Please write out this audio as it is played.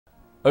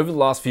Over the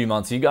last few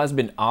months, you guys have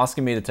been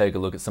asking me to take a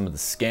look at some of the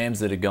scams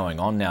that are going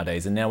on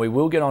nowadays, and now we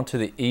will get onto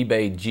the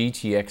eBay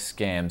GTX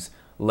scams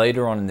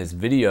later on in this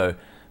video,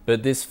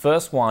 but this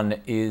first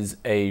one is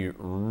a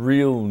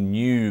real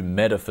new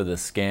meta for the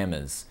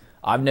scammers.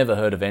 I've never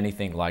heard of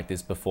anything like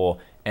this before,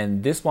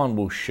 and this one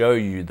will show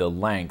you the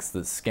lengths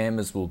that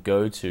scammers will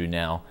go to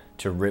now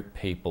to rip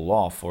people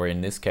off, or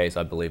in this case,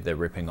 I believe they're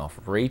ripping off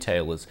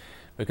retailers,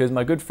 because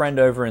my good friend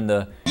over in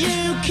the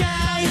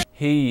UK,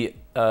 he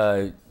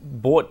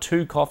bought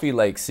 2 Coffee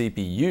Lake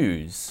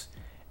CPUs,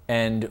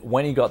 and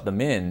when he got them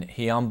in,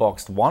 he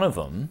unboxed one of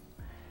them,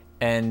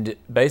 and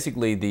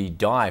basically the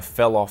die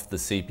fell off the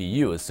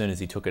CPU as soon as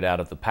he took it out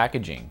of the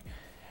packaging.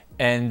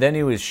 And then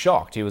he was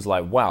shocked. He was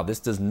like, wow, this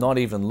does not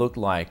even look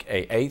like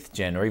a 8th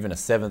gen or even a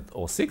 7th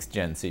or 6th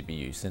gen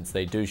CPU, since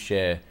they do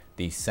share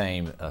the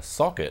same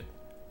socket.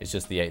 It's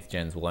just the 8th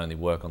gens will only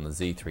work on the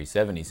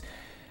Z370s.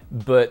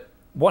 But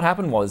what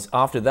happened was,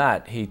 after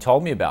that, he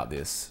told me about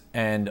this,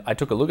 and I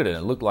took a look at it, and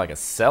it looked like a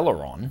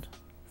Celeron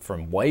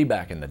from way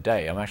back in the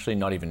day. I'm actually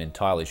not even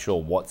entirely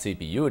sure what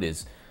CPU it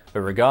is,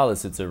 but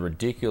regardless, it's a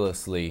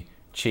ridiculously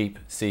cheap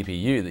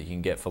CPU that you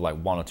can get for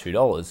like $1 or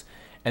 $2.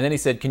 And then he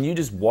said, can you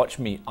just watch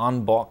me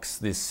unbox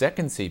this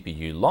second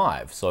CPU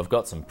live? So I've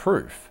got some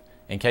proof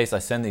in case I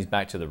send these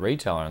back to the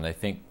retailer and they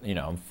think, you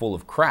know, I'm full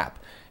of crap.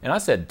 And I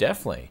said,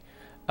 definitely.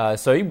 I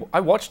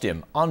watched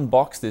him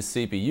unbox this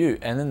CPU,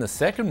 and then the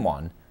second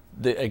one,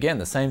 again,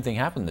 the same thing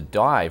happened. The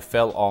die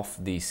fell off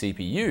the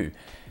CPU.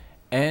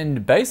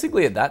 And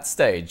basically at that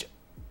stage,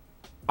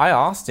 I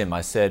asked him,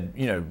 I said,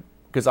 you know,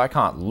 because I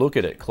can't look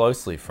at it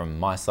closely from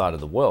my side of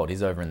the world.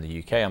 He's over in the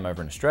UK, I'm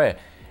over in Australia.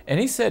 And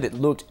he said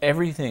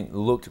everything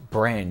looked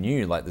brand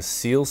new, like the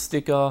seal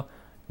sticker,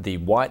 the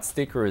white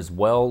sticker as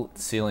well,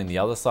 sealing the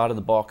other side of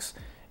the box.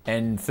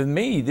 And for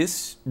me,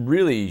 this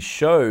really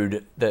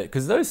showed that,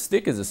 because those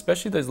stickers,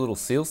 especially those little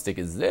seal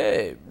stickers,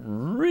 they're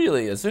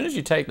really, as soon as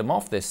you take them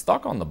off, they're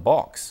stuck on the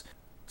box.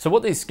 So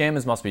what these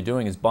scammers must be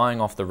doing is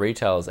buying off the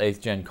retailer's 8th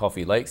gen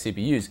Coffee Lake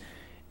CPUs,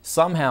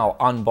 somehow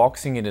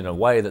unboxing it in a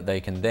way that they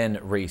can then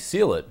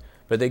reseal it.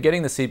 But they're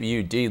getting the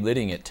CPU,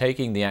 delidding it,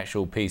 taking the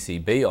actual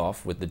PCB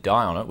off with the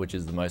die on it, which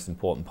is the most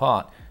important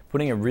part,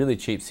 putting a really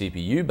cheap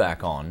CPU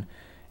back on,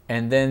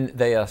 and then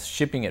they are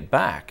shipping it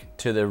back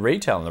to the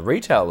retailer. And the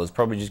retailer is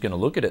probably just going to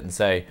look at it and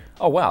say,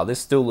 oh wow, this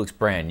still looks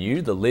brand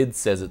new. The lid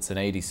says it's an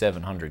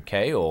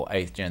 8700K or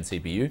 8th gen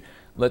CPU.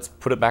 Let's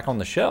put it back on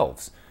the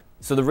shelves.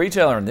 So the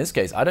retailer in this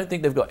case, I don't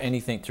think they've got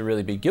anything to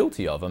really be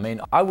guilty of. I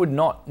mean, I would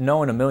not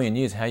know in a million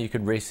years how you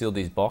could reseal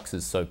these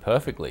boxes so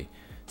perfectly.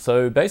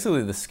 So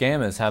basically the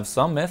scammers have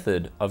some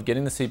method of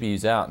getting the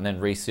CPUs out and then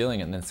resealing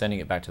it and then sending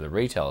it back to the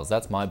retailers.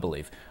 That's my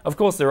belief. Of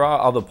course, there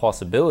are other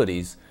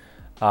possibilities,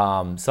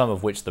 some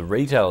of which the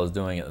retailer is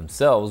doing it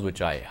themselves,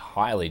 which I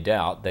highly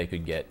doubt. They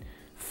could get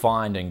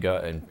fined and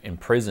go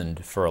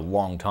imprisoned for a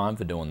long time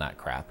for doing that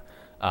crap,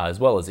 as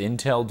well as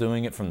Intel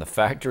doing it from the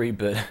factory,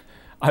 but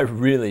I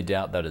really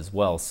doubt that as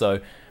well.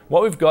 So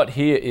what we've got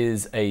here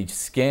is a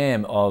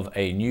scam of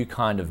a new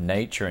kind of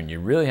nature, and you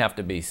really have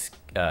to be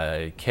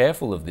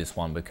careful of this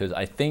one, because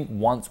I think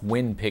once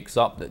wind picks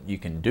up that you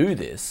can do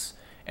this,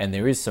 and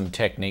there is some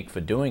technique for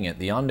doing it,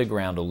 the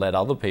underground will let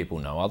other people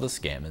know, other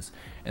scammers,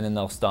 and then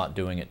they'll start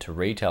doing it to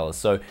retailers.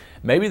 So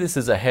maybe this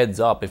is a heads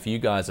up if you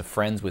guys are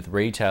friends with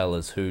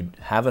retailers who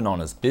have an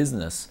honest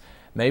business.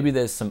 Maybe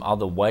there's some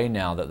other way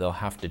now that they'll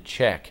have to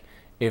check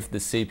if the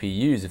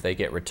CPUs, if they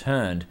get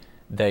returned,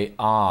 they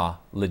are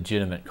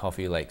legitimate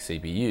Coffee Lake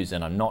CPUs,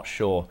 and I'm not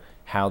sure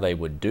how they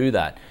would do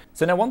that.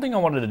 So now one thing I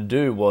wanted to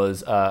do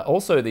was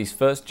also these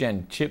 1st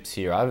gen chips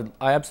here.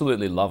 I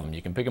absolutely love them.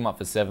 You can pick them up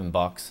for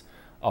 $7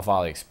 off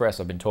AliExpress.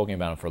 I've been talking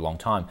about them for a long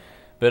time,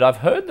 but I've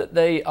heard that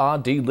they are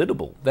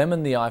deliddable, them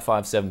and the i5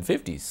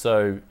 750s.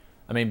 So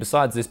I mean,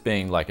 besides this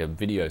being like a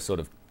video sort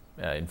of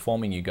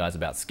informing you guys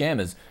about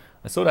scammers,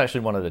 I sort of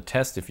actually wanted to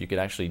test if you could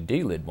actually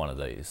delid one of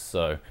these.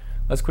 So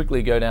let's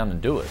quickly go down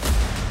and do it.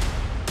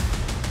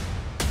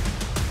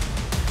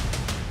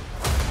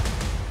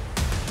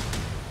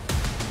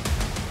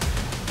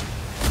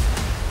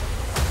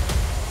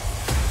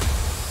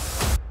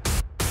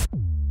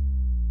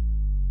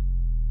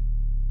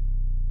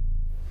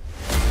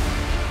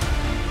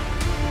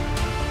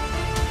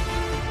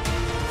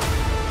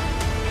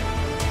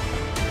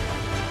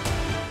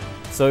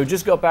 So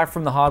just got back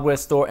from the hardware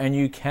store, and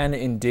you can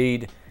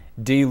indeed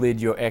delid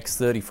your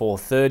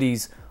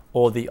X3430s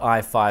or the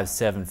i5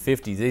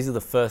 750s. These are the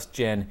 1st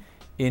gen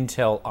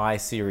Intel i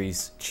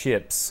series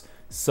chips.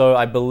 So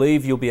I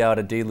believe you'll be able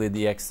to delid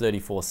the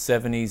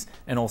X3470s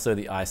and also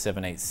the i7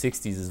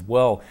 860s as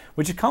well,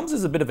 which comes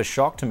as a bit of a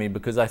shock to me,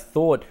 because I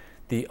thought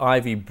the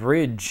Ivy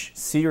Bridge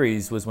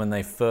series was when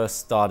they first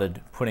started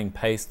putting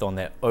paste on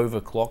their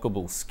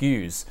overclockable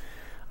SKUs.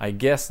 I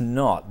guess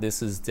not.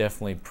 This is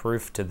definitely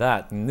proof to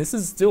that. And this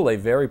is still a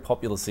very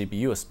popular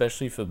CPU,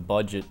 especially for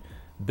budget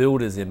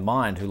builders in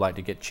mind who like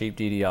to get cheap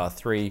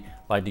DDR3,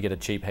 like to get a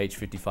cheap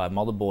H55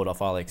 motherboard off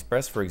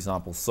AliExpress, for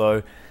example.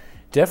 So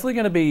definitely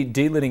going to be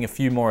delidding a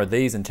few more of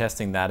these and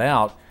testing that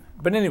out.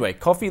 But anyway,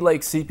 Coffee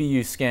Lake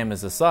CPU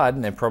scammers aside,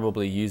 and they're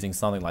probably using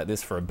something like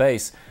this for a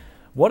base,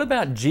 what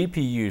about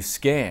GPU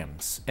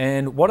scams?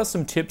 And what are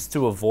some tips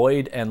to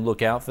avoid and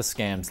look out for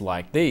scams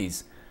like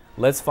these?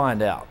 Let's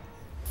find out.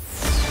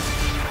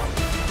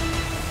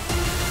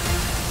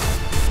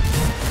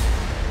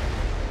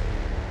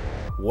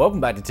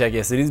 Welcome back to Tech.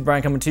 Yes, it is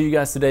Brian coming to you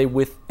guys today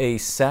with a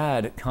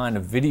sad kind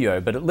of video,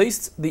 but at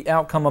least the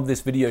outcome of this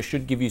video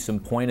should give you some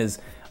pointers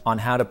on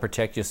how to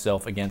protect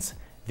yourself against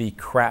the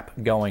crap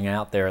going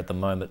out there at the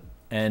moment.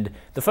 And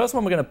the first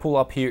one we're going to pull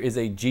up here is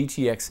a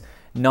GTX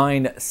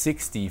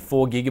 960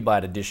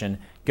 4GB edition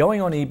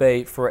going on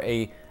eBay for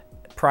a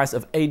price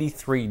of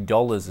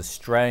 $83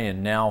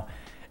 Australian. Now,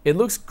 it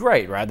looks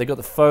great, right? They got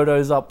the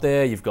photos up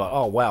there. You've got,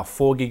 oh wow,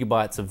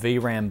 4GB of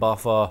VRAM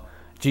buffer.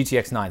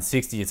 GTX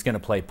 960, it's going to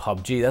play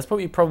PUBG. That's what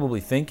you're probably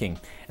thinking.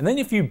 And then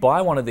if you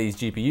buy one of these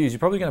GPUs, you're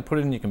probably going to put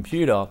it in your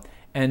computer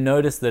and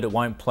notice that it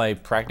won't play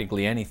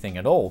practically anything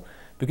at all.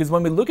 Because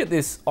when we look at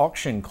this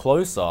auction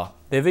closer,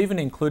 they've even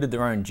included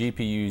their own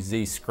GPU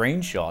Z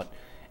screenshot,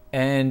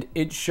 and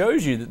it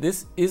shows you that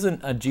this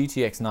isn't a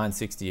GTX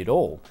 960 at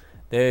all.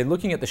 They're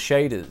looking at the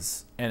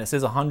shaders, and it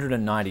says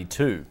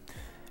 192.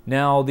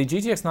 Now, the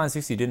GTX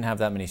 960 didn't have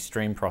that many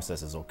stream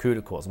processors or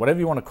CUDA cores, whatever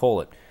you want to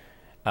call it.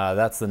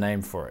 That's the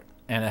name for it.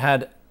 And it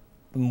had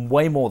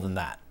way more than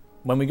that.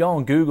 When we go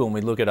on Google and we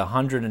look at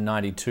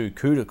 192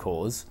 CUDA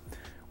cores,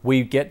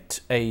 we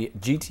get a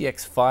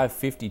GTX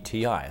 550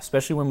 Ti,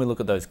 especially when we look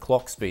at those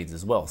clock speeds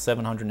as well,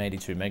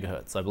 782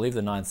 megahertz. I believe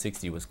the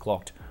 960 was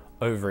clocked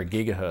over a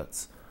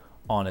gigahertz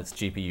on its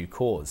GPU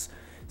cores.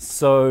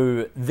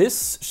 So this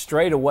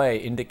straight away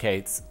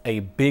indicates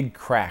a big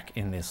crack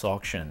in this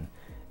auction.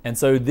 And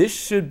so this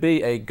should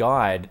be a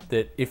guide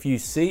that if you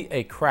see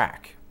a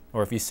crack,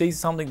 or if you see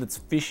something that's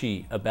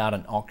fishy about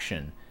an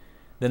auction,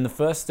 then the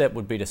first step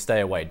would be to stay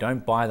away.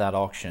 Don't buy that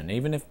auction,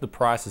 even if the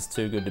price is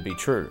too good to be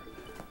true.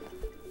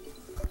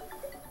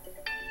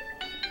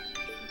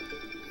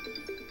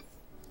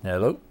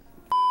 Hello?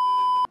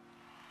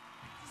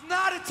 It's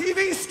not a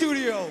TV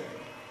studio,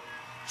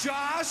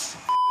 Josh.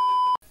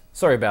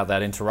 Sorry about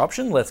that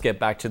interruption. Let's get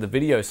back to the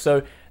video.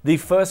 So the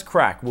first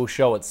crack will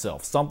show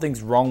itself.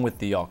 Something's wrong with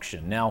the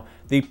auction. Now,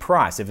 the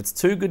price, if it's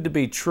too good to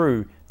be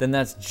true, then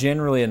that's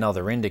generally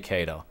another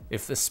indicator.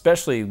 If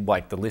especially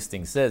like the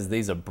listing says,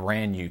 these are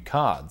brand new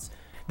cards.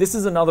 This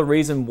is another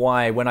reason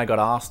why when I got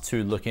asked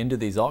to look into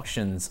these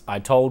auctions, I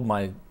told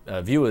my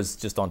viewers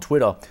just on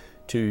Twitter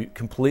to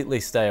completely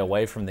stay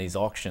away from these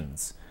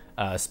auctions.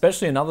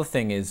 Especially another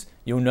thing is,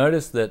 you'll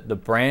notice that the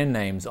brand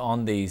names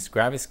on these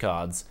graphics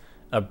cards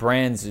are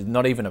brands,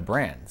 not even a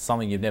brand,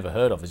 something you've never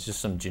heard of. It's just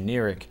some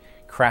generic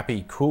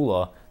crappy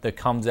cooler that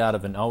comes out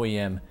of an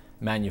OEM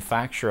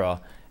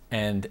manufacturer,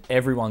 and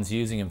everyone's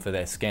using them for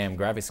their scam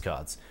graphics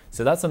cards.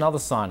 So that's another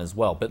sign as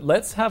well. But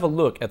let's have a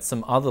look at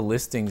some other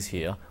listings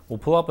here. We'll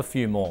pull up a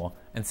few more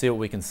and see what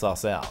we can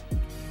suss out.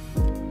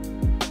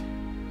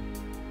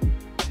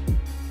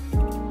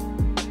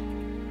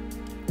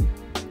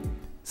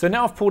 So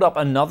now I've pulled up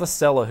another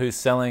seller who's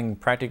selling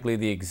practically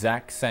the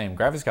exact same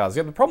graphics cards.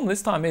 The problem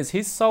this time is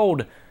he's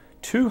sold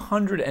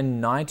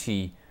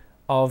 290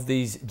 of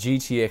these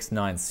GTX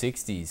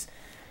 960s.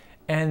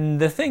 And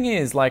the thing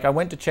is, like, I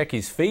went to check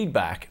his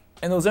feedback,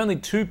 and there was only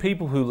 2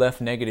 people who left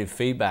negative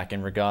feedback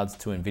in regards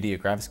to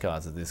NVIDIA graphics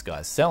cards that this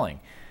guy's selling.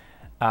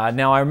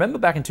 Now, I remember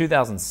back in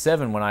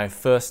 2007 when I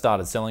first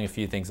started selling a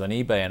few things on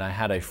eBay, and I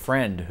had a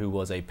friend who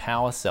was a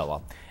power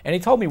seller. And he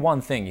told me one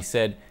thing. He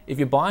said, if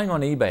you're buying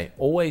on eBay,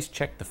 always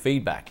check the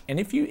feedback. And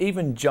if you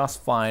even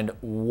just find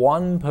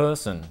one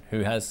person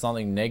who has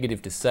something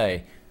negative to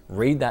say,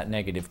 read that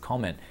negative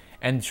comment.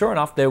 And sure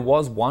enough, there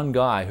was one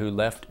guy who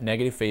left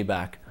negative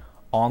feedback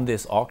on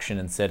this auction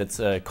and said it's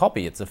a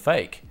copy, it's a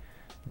fake.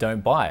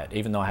 Don't buy it,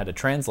 even though I had to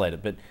translate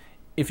it. But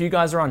if you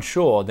guys are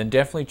unsure, then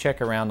definitely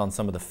check around on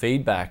some of the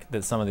feedback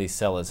that some of these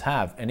sellers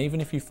have. And even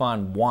if you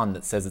find one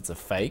that says it's a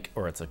fake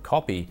or it's a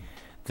copy,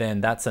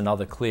 then that's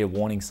another clear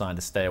warning sign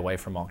to stay away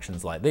from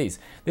auctions like these.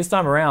 This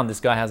time around, this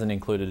guy hasn't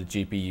included a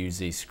GPU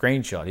Z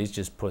screenshot. He's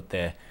just put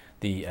the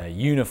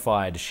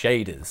unified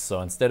shaders.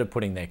 So instead of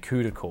putting their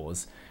CUDA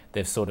cores,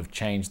 they've sort of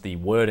changed the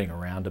wording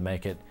around to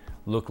make it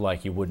look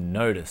like you wouldn't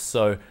notice.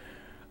 So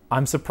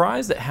I'm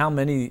surprised at how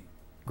many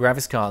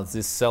graphics cards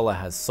this seller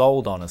has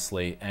sold,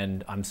 honestly,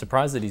 and I'm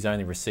surprised that he's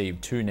only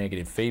received 2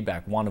 negative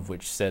feedback, one of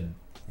which said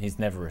he's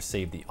never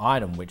received the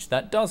item, which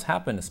that does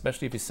happen,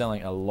 especially if you're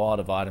selling a lot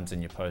of items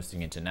and you're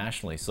posting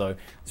internationally. So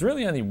there's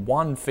really only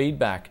 1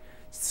 feedback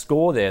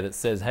score there that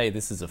says, hey,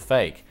 this is a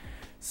fake.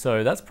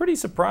 So that's pretty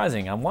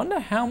surprising. I wonder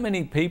how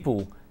many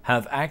people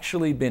have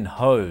actually been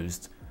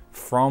hosed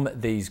from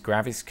these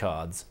graphics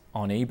cards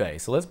on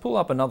eBay. So let's pull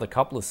up another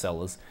couple of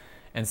sellers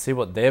and see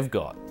what they've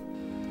got.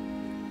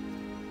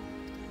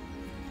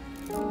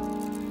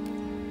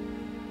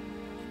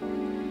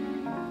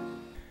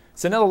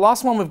 So now the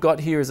last one we've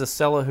got here is a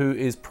seller who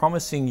is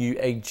promising you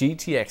a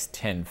GTX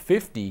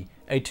 1050,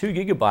 a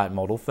 2GB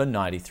model for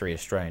 93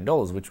 Australian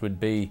dollars, which would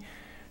be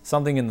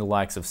something in the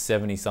likes of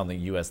 70 something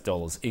US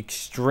dollars.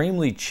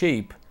 Extremely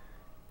cheap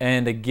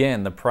And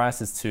again, the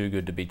price is too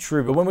good to be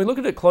true. But when we look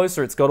at it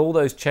closer, it's got all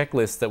those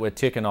checklists that we're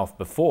ticking off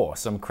before.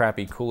 Some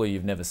crappy cooler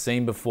you've never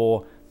seen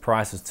before,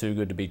 price is too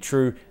good to be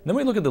true. And then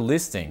we look at the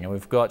listing and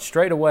we've got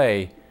straight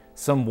away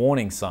some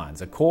warning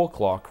signs. A core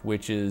clock,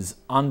 which is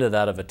under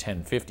that of a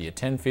 1050. A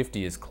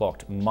 1050 is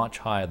clocked much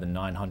higher than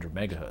 900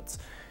 megahertz.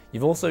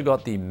 You've also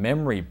got the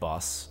memory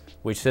bus,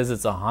 which says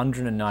it's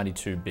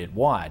 192-bit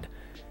wide.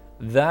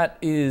 That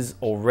is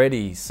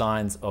already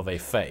signs of a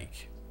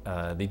fake.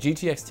 The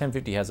GTX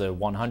 1050 has a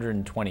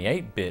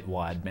 128-bit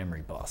wide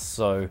memory bus.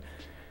 So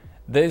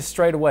there's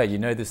straight away, you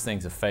know this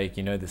thing's a fake,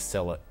 you know this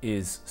seller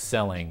is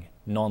selling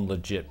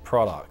non-legit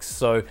products.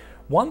 So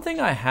one thing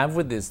I have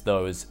with this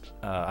though is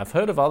I've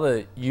heard of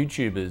other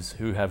YouTubers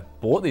who have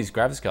bought these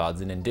graphics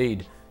cards and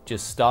indeed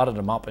just started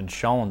them up and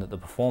shown that the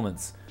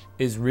performance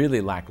is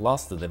really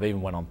lackluster. They've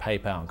even went on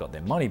PayPal and got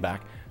their money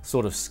back,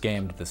 sort of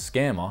scammed the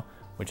scammer,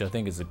 which I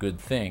think is a good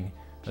thing.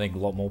 I think a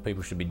lot more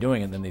people should be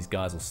doing it, then these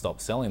guys will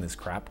stop selling this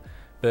crap.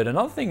 But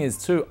another thing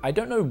is too, I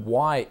don't know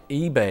why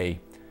eBay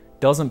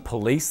doesn't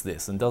police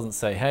this and doesn't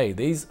say, hey,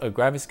 these are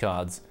graphics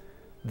cards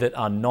that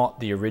are not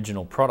the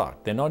original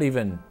product. They're not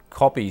even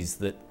copies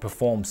that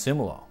perform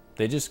similar.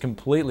 They're just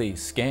completely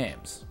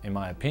scams, in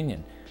my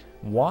opinion.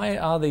 Why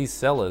are these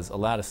sellers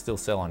allowed to still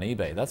sell on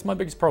eBay? That's my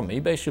biggest problem.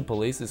 eBay should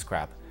police this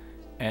crap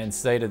and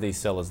say to these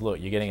sellers,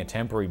 look, you're getting a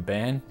temporary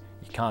ban,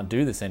 you can't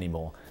do this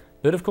anymore.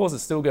 But of course it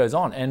still goes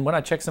on. And when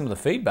I check some of the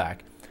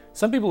feedback,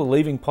 some people are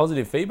leaving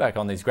positive feedback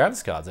on these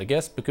graphics cards, I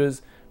guess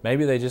because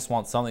maybe they just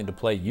want something to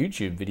play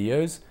YouTube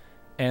videos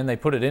and they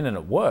put it in and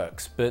it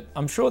works. But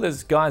I'm sure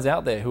there's guys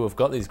out there who have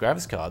got these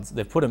graphics cards,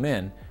 they've put them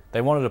in, they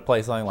wanted to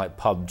play something like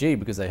PUBG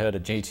because they heard a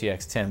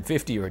GTX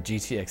 1050 or a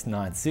GTX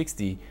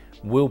 960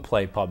 will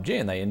play PUBG,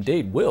 and they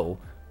indeed will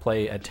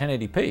play at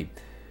 1080p.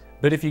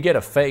 But if you get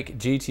a fake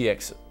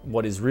GTX,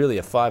 what is really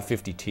a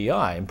 550 Ti,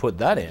 and put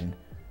that in,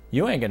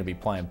 you ain't gonna be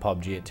playing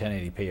PUBG at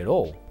 1080p at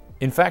all.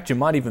 In fact, you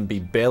might even be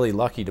barely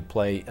lucky to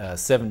play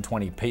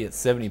 720p at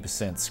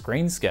 70%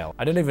 screen scale.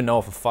 I don't even know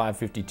if a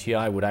 550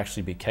 Ti would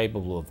actually be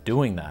capable of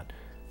doing that.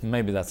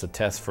 Maybe that's a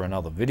test for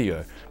another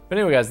video. But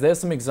anyway guys, there's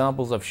some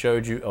examples I've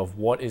showed you of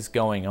what is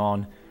going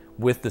on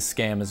with the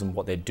scammers and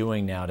what they're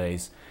doing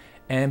nowadays.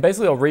 And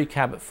basically I'll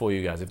recap it for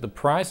you guys. If the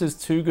price is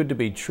too good to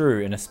be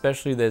true, and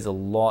especially there's a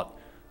lot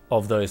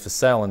of those for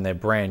sale and they're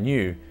brand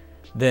new,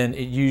 then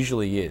it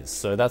usually is.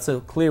 So that's a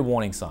clear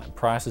warning sign.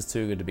 Price is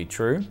too good to be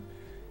true.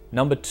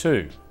 Number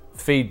two,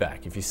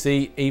 feedback. If you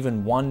see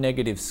even one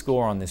negative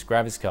score on this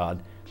graphics card,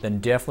 then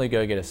definitely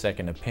go get a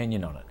second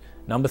opinion on it.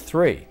 Number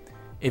three,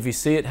 if you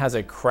see it has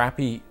a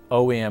crappy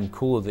OEM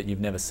cooler that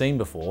you've never seen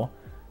before,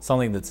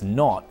 something that's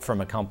not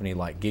from a company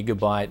like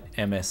Gigabyte,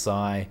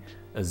 MSI,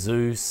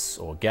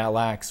 Asus, or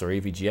Galax, or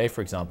EVGA,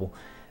 for example,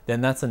 then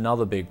that's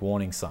another big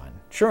warning sign.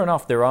 Sure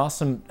enough, there are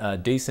some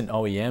decent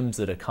OEMs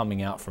that are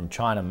coming out from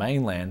China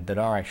mainland that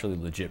are actually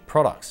legit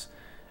products.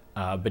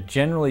 But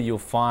generally you'll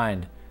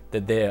find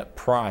that they're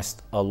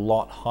priced a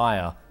lot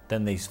higher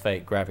than these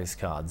fake graphics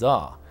cards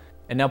are.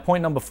 And now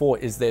point number four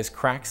is there's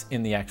cracks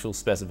in the actual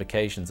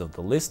specifications of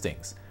the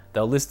listings.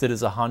 They're listed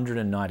as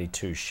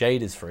 192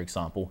 shaders, for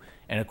example,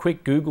 and a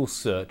quick Google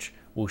search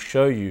will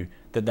show you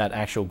that that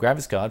actual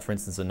graphics card, for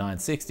instance a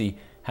 960,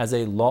 has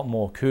a lot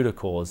more CUDA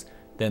cores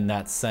than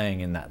that's saying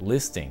in that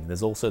listing.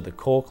 There's also the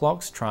core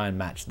clocks, try and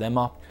match them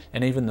up,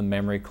 and even the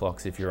memory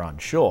clocks if you're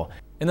unsure.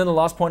 And then the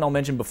last point I'll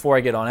mention before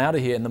I get on out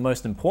of here, and the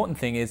most important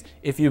thing is,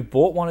 if you've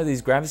bought one of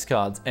these graphics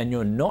cards and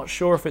you're not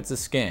sure if it's a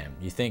scam,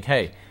 you think,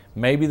 hey,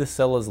 maybe the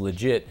seller's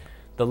legit,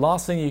 the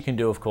last thing you can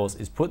do, of course,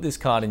 is put this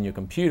card in your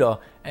computer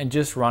and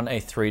just run a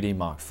 3D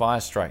Mark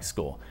Firestrike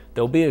score.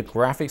 There'll be a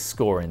graphics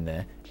score in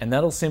there, and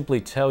that'll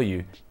simply tell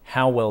you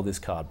how well this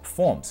card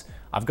performs.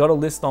 I've got a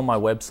list on my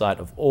website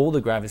of all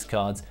the graphics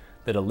cards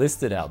that are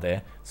listed out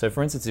there. So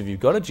for instance, if you've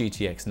got a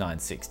GTX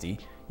 960,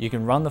 you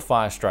can run the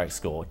Firestrike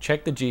score,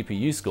 check the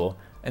GPU score,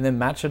 and then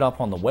match it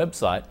up on the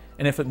website.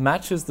 And if it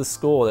matches the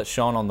score that's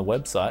shown on the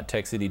website,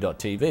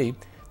 techcity.tv,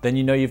 then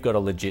you know you've got a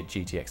legit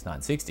GTX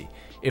 960.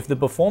 If the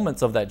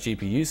performance of that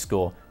GPU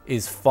score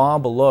is far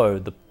below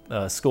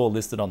the score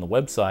listed on the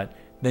website,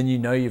 then you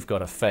know you've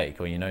got a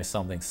fake, or you know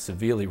something's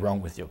severely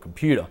wrong with your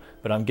computer.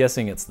 But I'm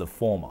guessing it's the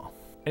former.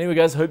 Anyway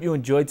guys, hope you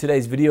enjoyed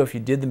today's video. If you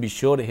did, then be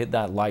sure to hit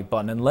that like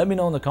button and let me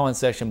know in the comment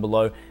section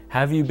below,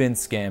 have you been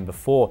scammed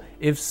before?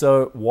 If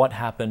so, what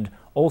happened?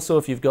 Also,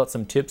 if you've got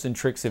some tips and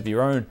tricks of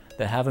your own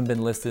that haven't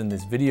been listed in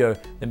this video,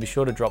 then be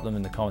sure to drop them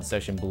in the comment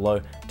section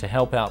below to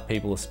help out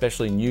people,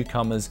 especially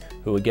newcomers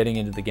who are getting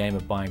into the game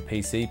of buying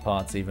PC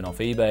parts even off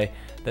eBay,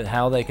 that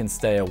how they can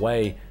stay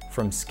away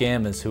from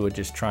scammers who are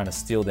just trying to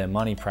steal their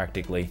money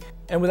practically.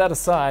 And with that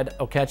aside,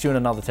 I'll catch you in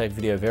another tech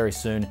video very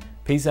soon.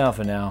 Peace out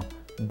for now.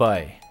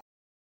 Bye.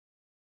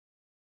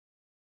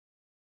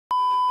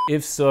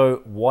 If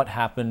so, what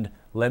happened?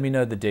 Let me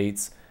know the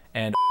deets.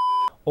 And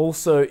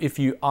also, if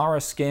you are a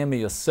scammer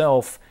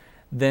yourself,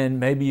 then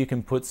maybe you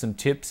can put some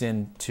tips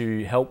in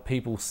to help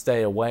people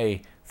stay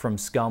away from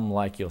scum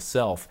like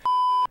yourself.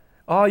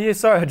 Oh yeah,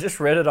 sorry, I just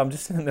read it. I'm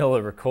just in the middle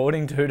of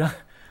recording, dude.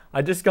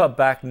 I just got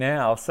back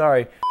now,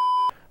 sorry.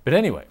 But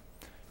anyway,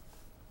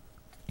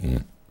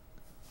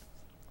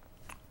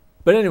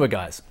 But anyway,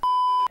 guys,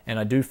 and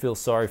I do feel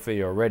sorry for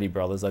you already,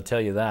 brothers, I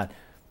tell you that.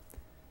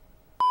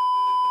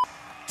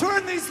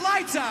 Turn these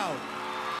lights out!